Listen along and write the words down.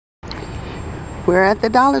We're at the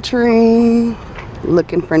Dollar Tree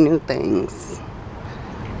looking for new things.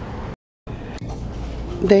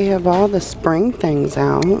 They have all the spring things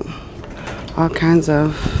out. All kinds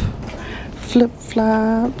of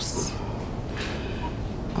flip-flops.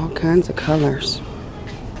 All kinds of colors.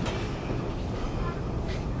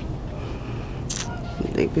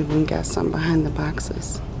 They've even got some behind the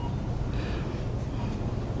boxes.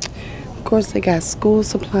 Of course, they got school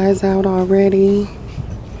supplies out already.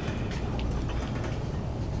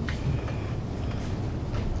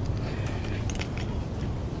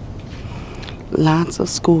 Lots of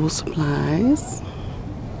school supplies.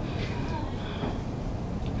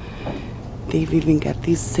 They've even got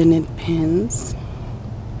these scented pens.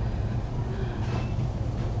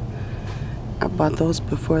 I bought those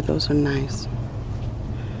before. Those are nice.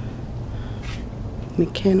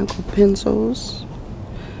 Mechanical pencils.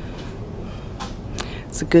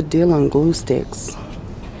 It's a good deal on glue sticks.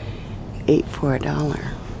 8 for $1.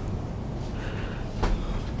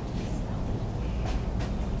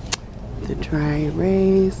 The dry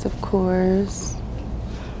erase, of course.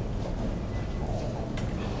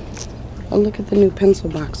 Oh, look at the new pencil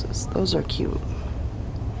boxes. Those are cute.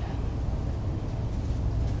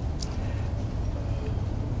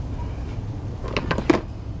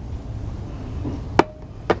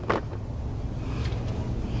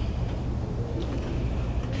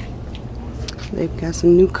 They've got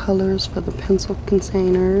some new colors for the pencil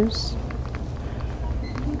containers.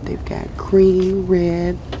 They've got green,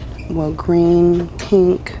 red, well, green,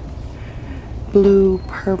 pink, blue,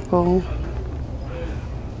 purple.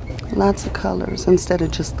 Lots of colors instead of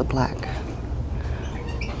just the black.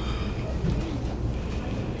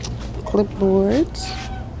 Clipboards.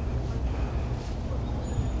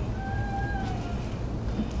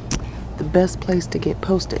 The best place to get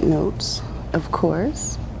Post-it notes, of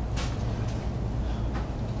course.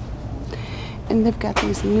 And they've got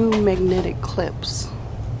these new magnetic clips.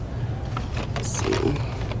 Let's see.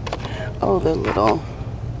 Oh, the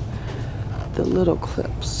little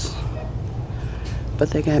clips.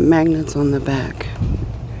 But they got magnets on the back.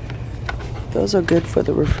 Those are good for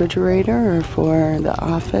the refrigerator or for the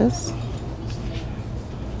office.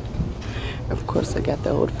 Of course, they got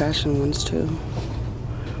the old-fashioned ones too.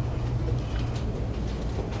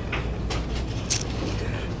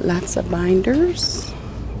 Lots of binders.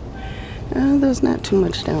 There's not too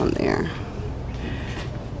much down there.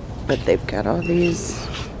 But they've got all these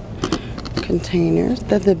containers.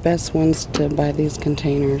 They're the best ones to buy these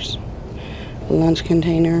containers. Lunch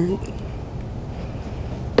container.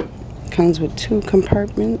 Comes with 2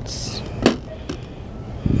 compartments.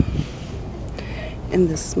 And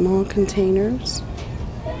the small containers.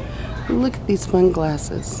 Look at these fun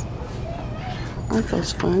glasses. Aren't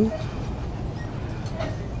those fun?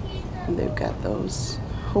 And they've got those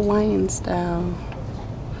Hawaiian style.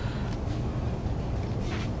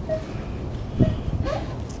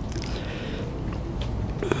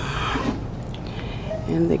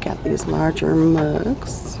 And they got these larger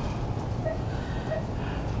mugs.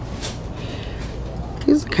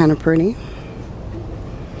 These are kind of pretty.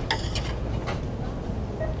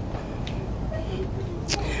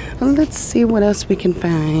 Well, let's see what else we can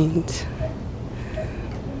find.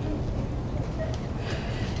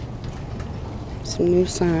 Some new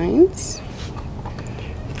signs.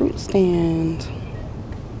 Fruit stand.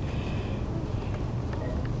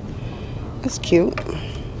 That's cute.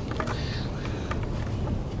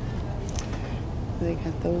 They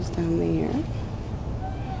got those down there.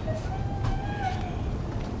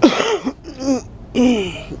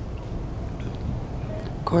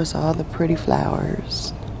 Of course, all the pretty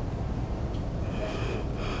flowers.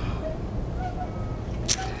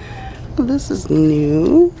 Well, this is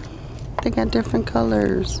new. They got different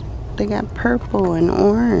colors. They got purple and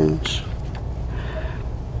orange.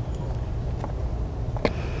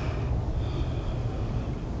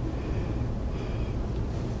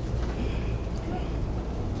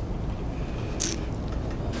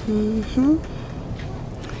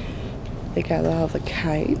 They got all the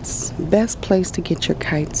kites. Best place to get your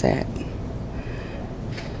kites at.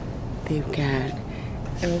 They've got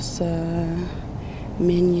Elsa,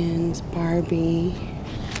 Minions, Barbie,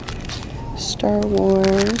 Star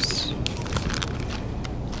Wars,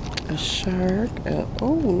 a shark.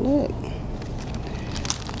 Oh, look.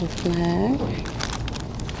 A flag.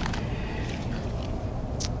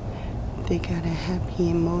 They got a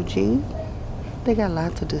happy emoji. They got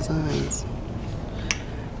lots of designs.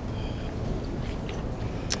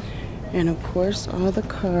 And of course, all the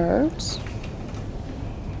cards.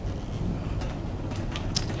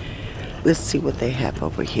 Let's see what they have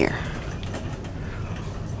over here.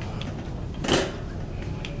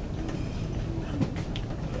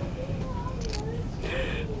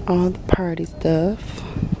 all the party stuff.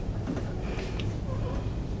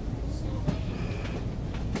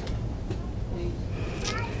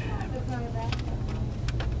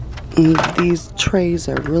 And these trays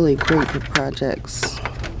are really great for projects.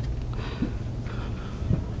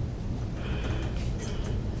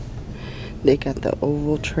 They got the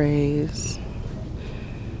oval trays.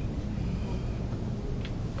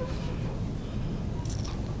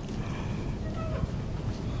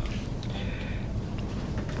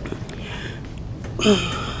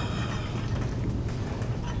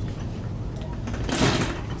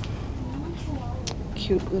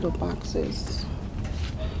 Cute little boxes.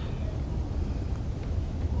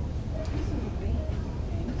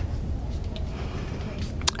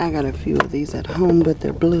 I got a few of these at home, but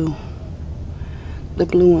they're blue. The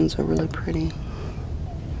blue ones are really pretty.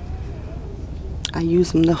 I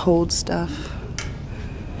use them to hold stuff,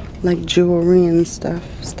 like jewelry and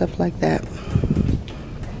stuff like that.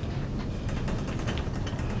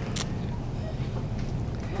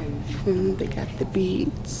 And they got the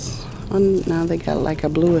beads. Now they got like a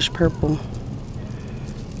bluish purple.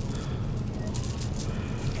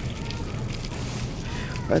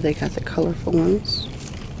 Or they got the colorful ones.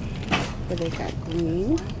 Or they got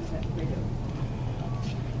green.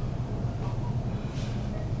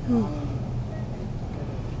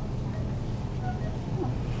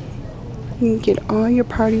 You can get all your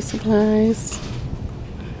party supplies.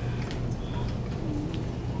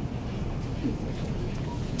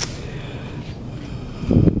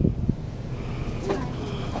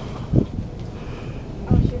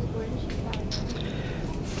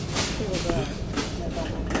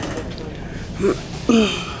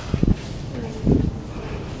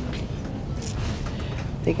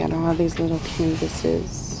 They got all these little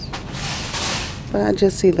canvases, but I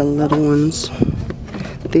just see the little ones.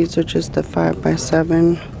 These are just the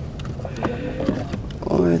 5x7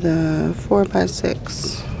 or the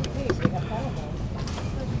 4x6.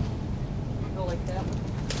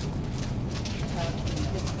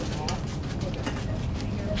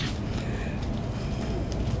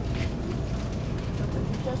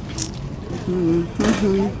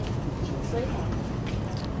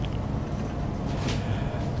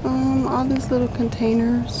 All these little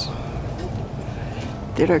containers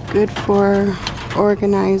that are good for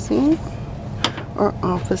organizing or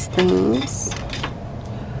office things.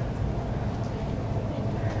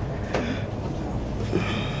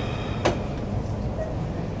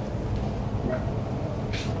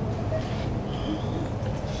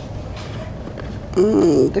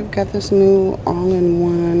 They've got this new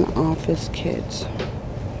all-in-one office kit.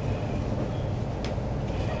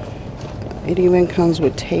 It even comes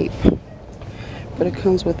with tape, but it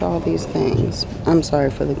comes with all these things. I'm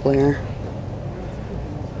sorry for the glare.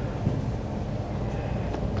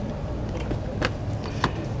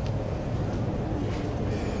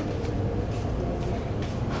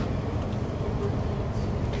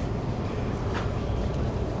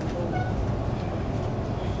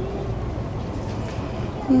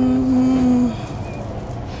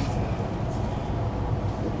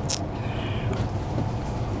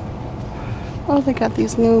 Oh, they got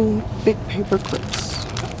these new big paper clips.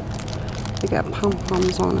 They got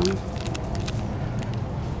pom-poms on them.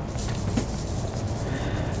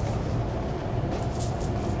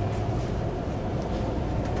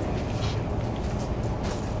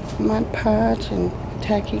 Mod Podge and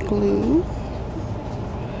tacky glue.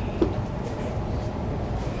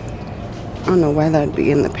 I don't know why that'd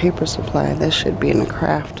be in the paper supply. That should be in the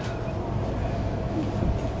craft.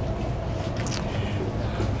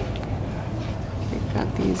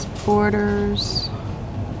 Got these borders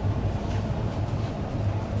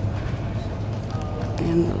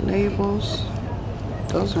and the labels.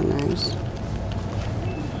 Those are nice.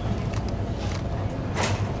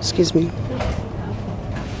 Excuse me.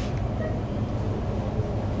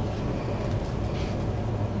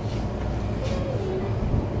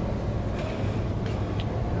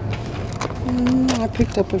 I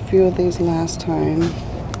picked up a few of these last time.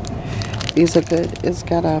 These are good. It's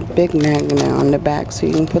got a big magnet on the back, so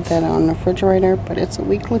you can put that on the refrigerator, but it's a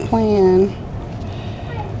weekly plan.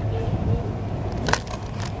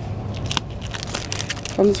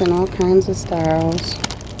 Comes in all kinds of styles.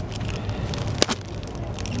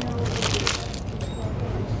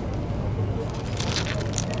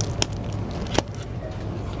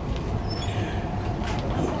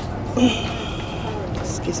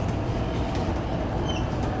 Excuse me.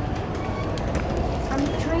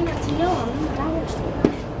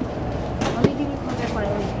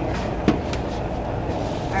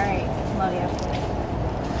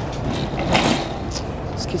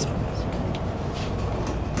 Excuse me.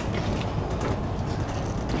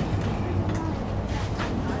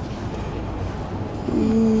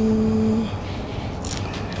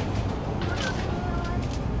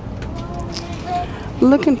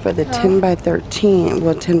 looking for the 10 by 13,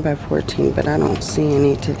 well 10 by 14, but I don't see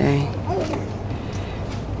any today.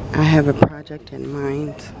 I have a project in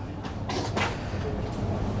mind.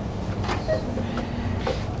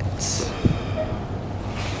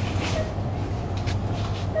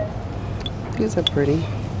 These are pretty.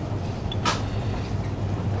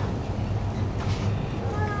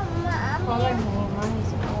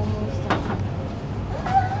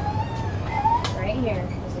 Right here.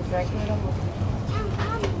 This is right here.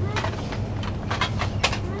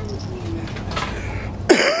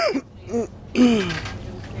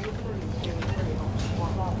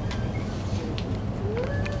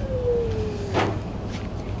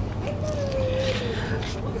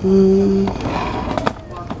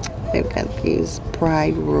 They've got these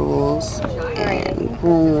bride rules and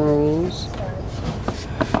groom rules.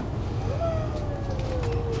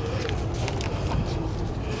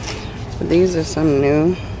 These are some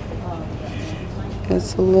new.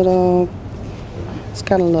 It's got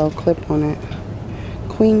a little clip on it.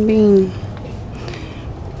 Queen bean.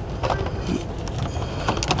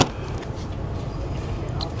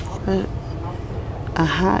 A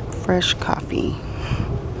hot, fresh coffee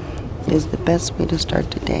is the best way to start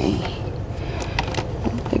the day.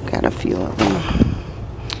 They've got a few of them.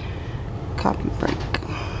 Coffee break.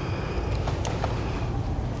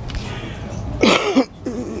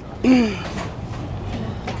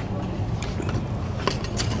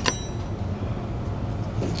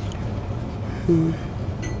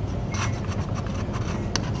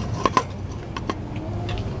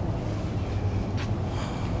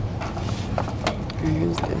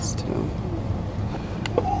 Here's this too.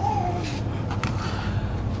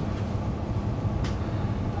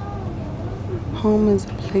 Home is a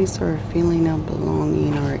place or a feeling of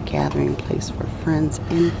belonging or a gathering place for friends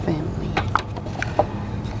and family.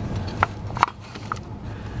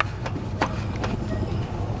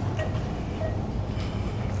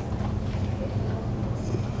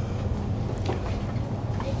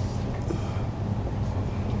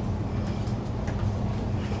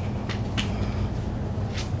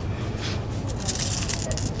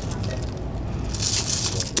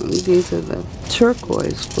 These are the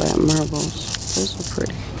turquoise flat marbles. Those are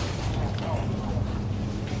pretty.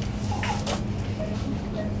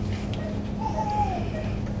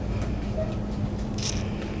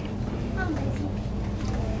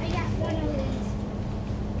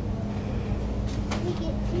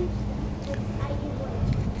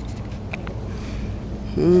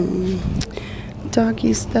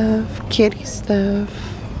 Doggy stuff, kitty stuff.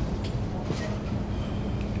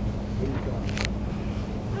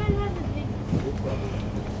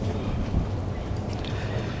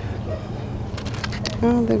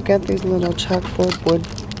 Oh, they've got these little chalkboard wood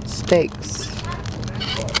stakes.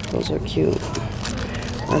 Those are cute.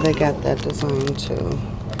 Oh, they got that design too.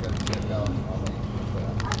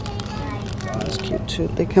 That's cute too.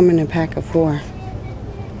 They come in a pack of 4.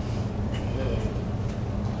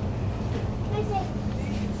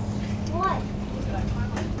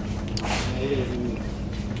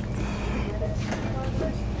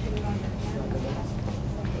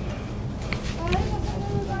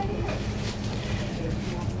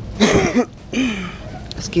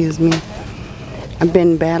 Excuse me. I've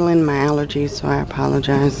been battling my allergies, so I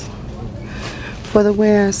apologize for the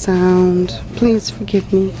way I sound. Please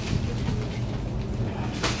forgive me.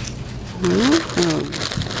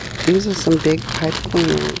 These are some big pipe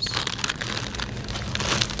cleaners.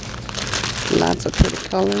 Lots of pretty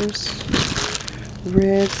colors.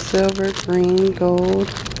 Red, silver, green, gold.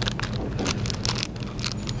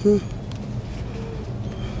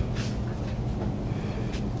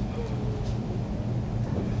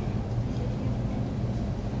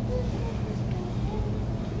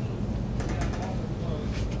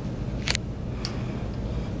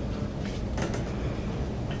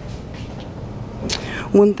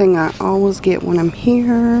 One thing I always get when I'm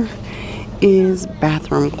here is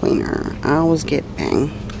bathroom cleaner. I always get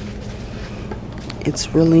Bang.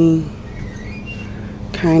 It's really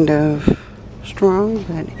kind of strong,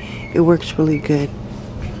 but it works really good.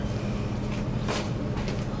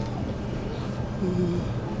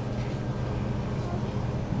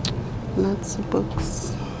 Lots of books.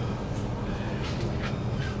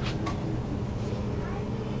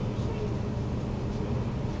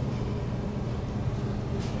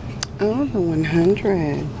 Oh, the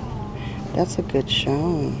 100. That's a good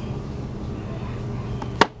show.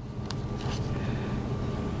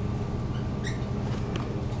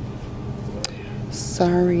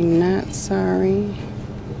 Sorry, Not Sorry.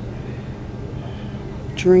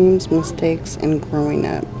 Dreams, Mistakes, and Growing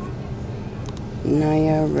Up.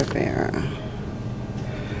 Naya Rivera.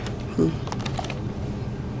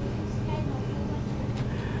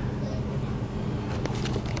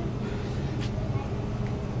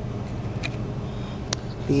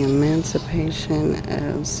 The Emancipation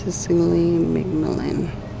of Cicely McMillan.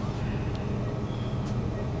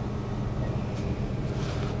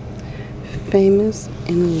 Famous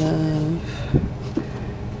in Love.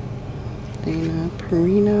 Dana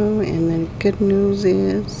Perino. And the good news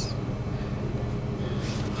is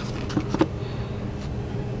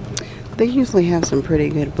they usually have some pretty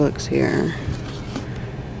good books here.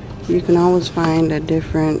 You can always find a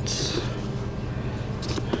different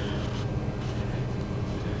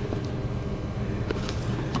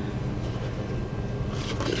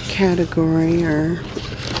category, or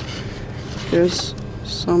there's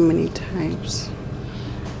so many types.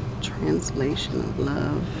 Translation of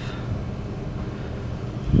Love.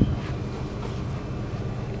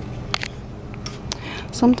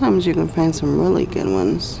 Sometimes you can find some really good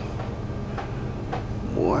ones.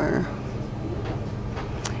 Or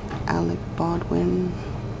Alec Baldwin.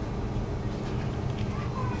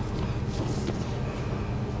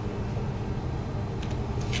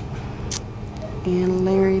 And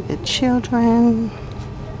Larry the Children.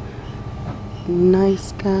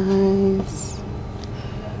 Nice Guys.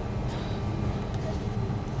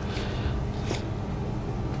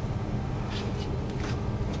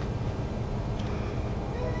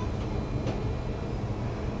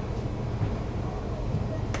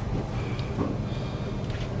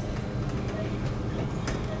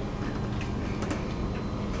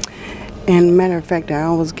 And matter of fact, I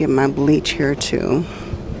always get my bleach here too.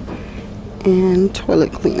 And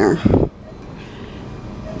toilet cleaner.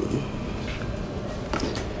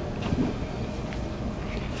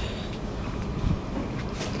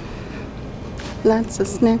 Lots of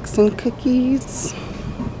snacks and cookies.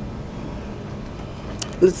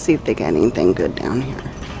 Let's see if they got anything good down here.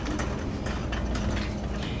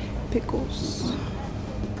 Pickles.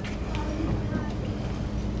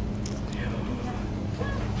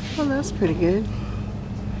 Oh, that's pretty good.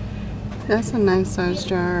 That's a nice sized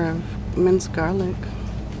jar of minced garlic.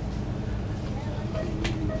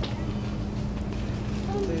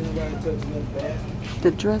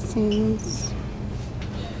 The dressings.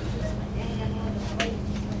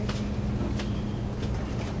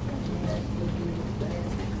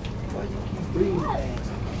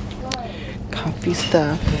 Coffee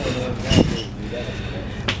stuff.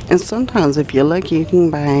 And sometimes if you're lucky you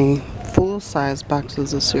can buy full-size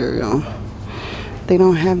boxes of cereal. They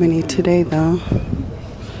don't have any today though.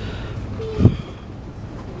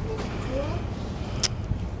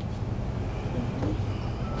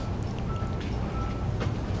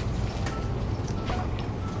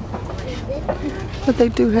 But they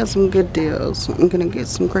do have some good deals. I'm gonna get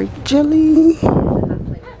some grape jelly.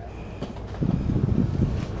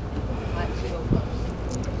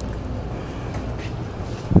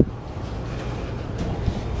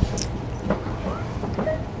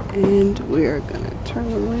 And we're gonna turn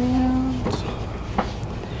around.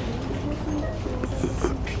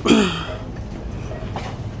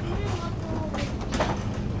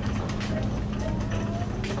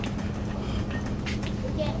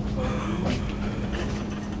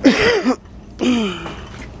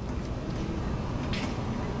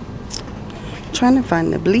 Trying to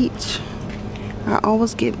find the bleach. I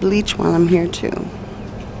always get bleach while I'm here too.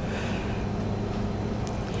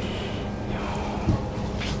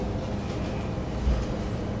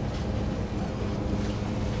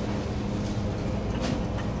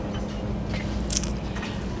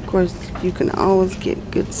 Of course, you can always get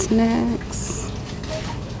good snacks.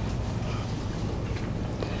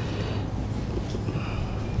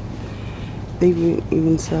 They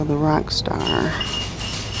even sell the Rockstar.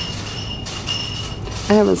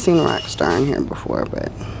 I haven't seen Rockstar in here before,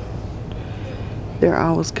 but they're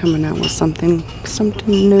always coming out with something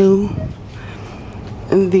new.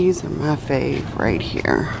 And these are my fave right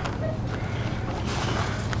here.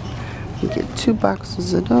 You get 2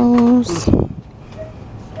 boxes of those.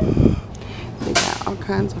 They got all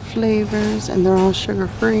kinds of flavors, and they're all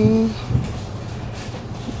sugar-free.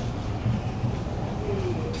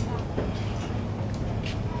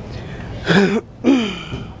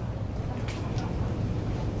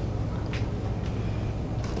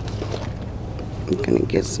 I'm gonna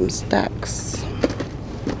get some stacks.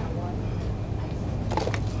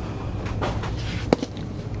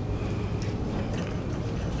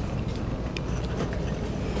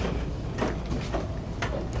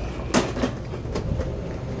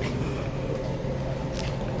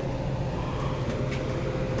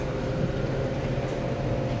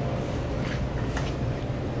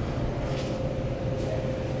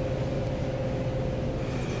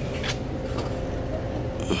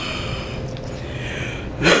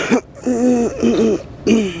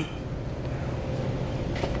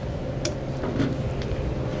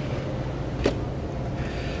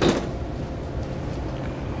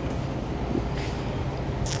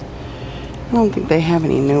 don't think they have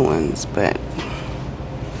any new ones, but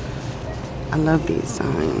I love these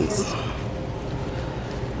signs.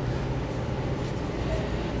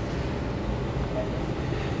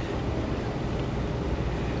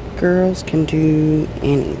 Girls can do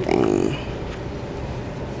anything.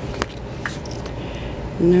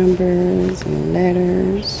 Numbers and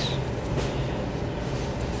letters.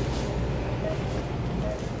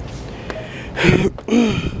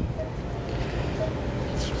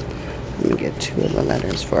 Let me get 2 of the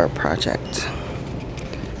letters for a project.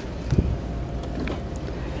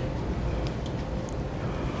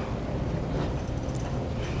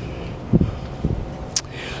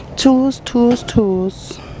 Tools, tools,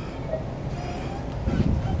 tools.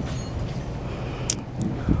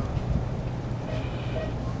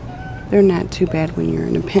 They're not too bad when you're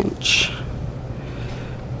in a pinch.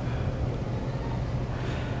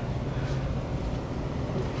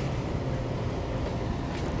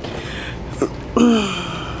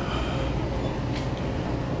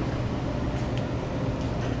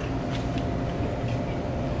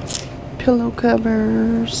 Pillow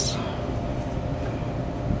covers.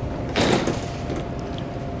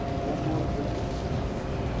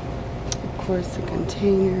 Of course, the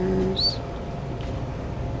containers.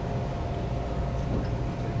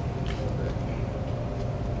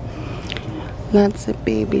 Lots of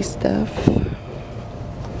baby stuff.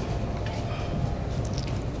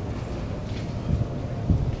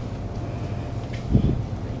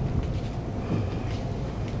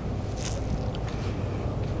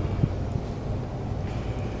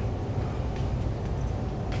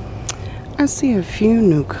 I see a few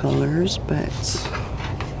new colors, but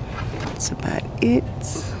that's about it.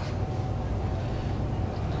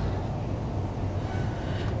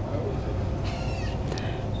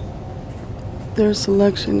 Their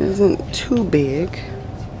selection isn't too big.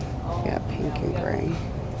 Got pink and gray.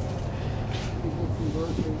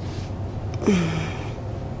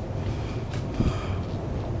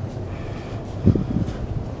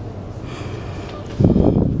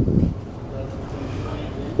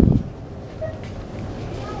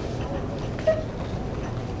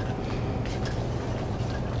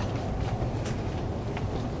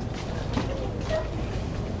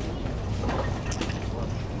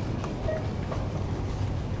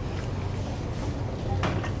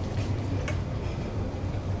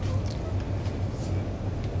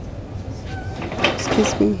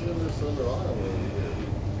 Excuse me.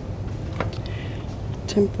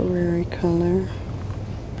 Temporary color.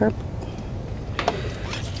 Purple.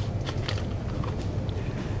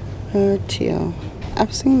 Or teal.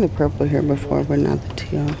 I've seen the purple here before, but not the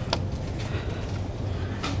teal.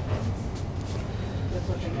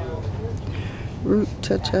 Root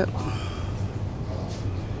touch-up.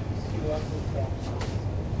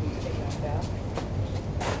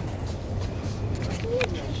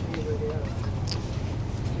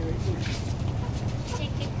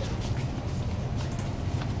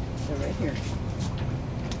 Right here.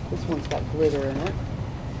 This one's got glitter in it.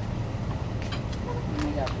 And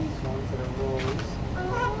we got these ones that are rose.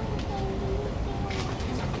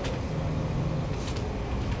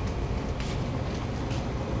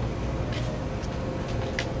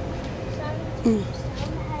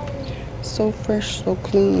 So fresh, so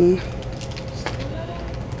clean.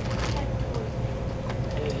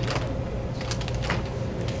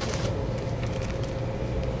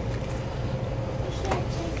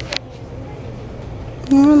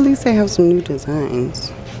 Well, at least they have some new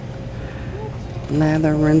designs.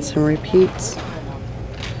 Lather, rinse, and repeats.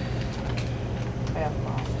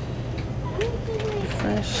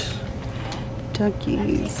 Fresh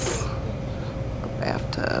duckies.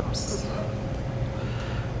 Bathtubs.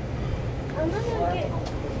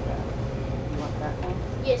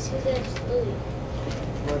 Yes, because there's blue.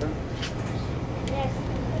 Yes.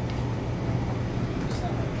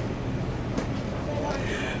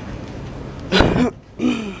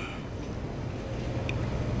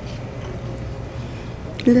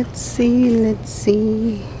 Let's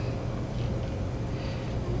see.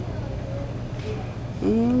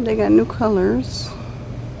 They got new colors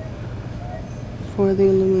for the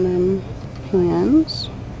aluminum pans.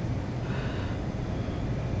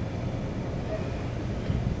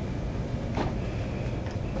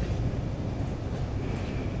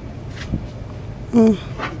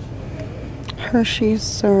 Hershey's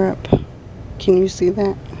syrup. Can you see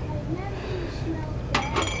that?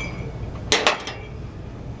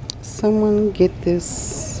 Someone get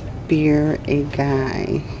this beer a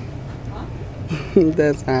guy.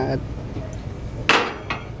 That's odd.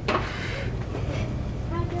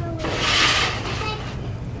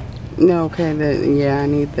 No, okay, yeah, I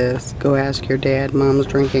need this. Go ask your dad. Mom's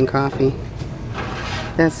drinking coffee.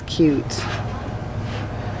 That's cute.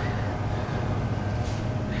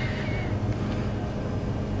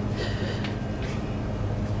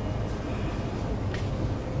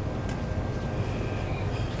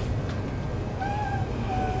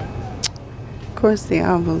 Of course, the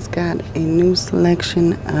Alva's got a new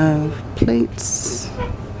selection of plates.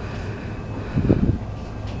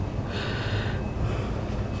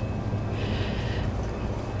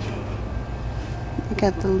 They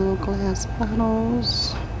got the little glass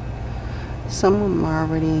bottles. Some of them are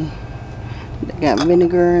already, they got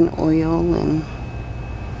vinegar and oil and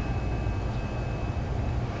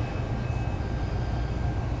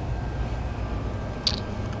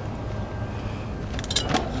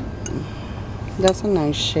that's a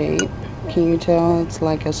nice shape. Can you tell it's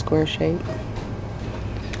like a square shape?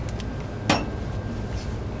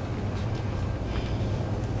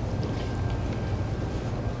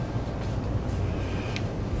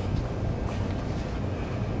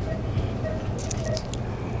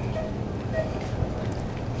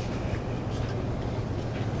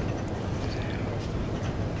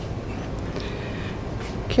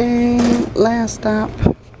 Okay, last stop.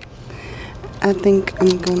 I think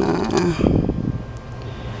I'm gonna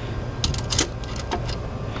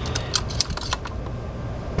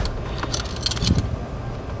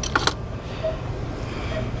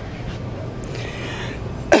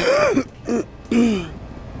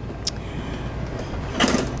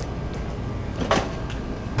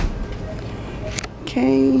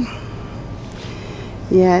okay.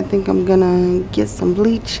 Yeah, I think I'm gonna get some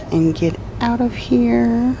bleach and get out of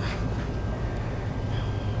here.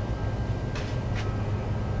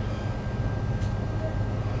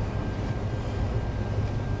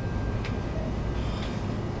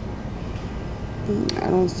 I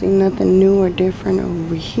don't see nothing new or different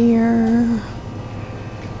over here.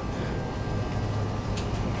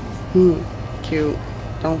 Cute.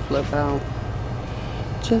 Don't flip out.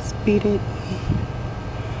 Just beat it.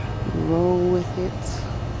 Roll with it.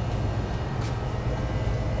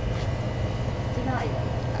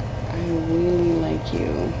 I really like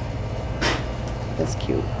you. That's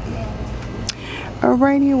cute.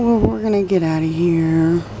 Alrighty, well, we're gonna get out of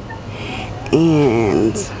here.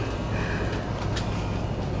 And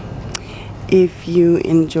if you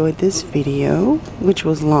enjoyed this video, which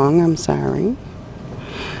was long, I'm sorry,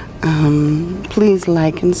 please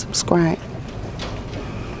like and subscribe.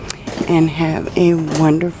 And have a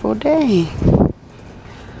wonderful day.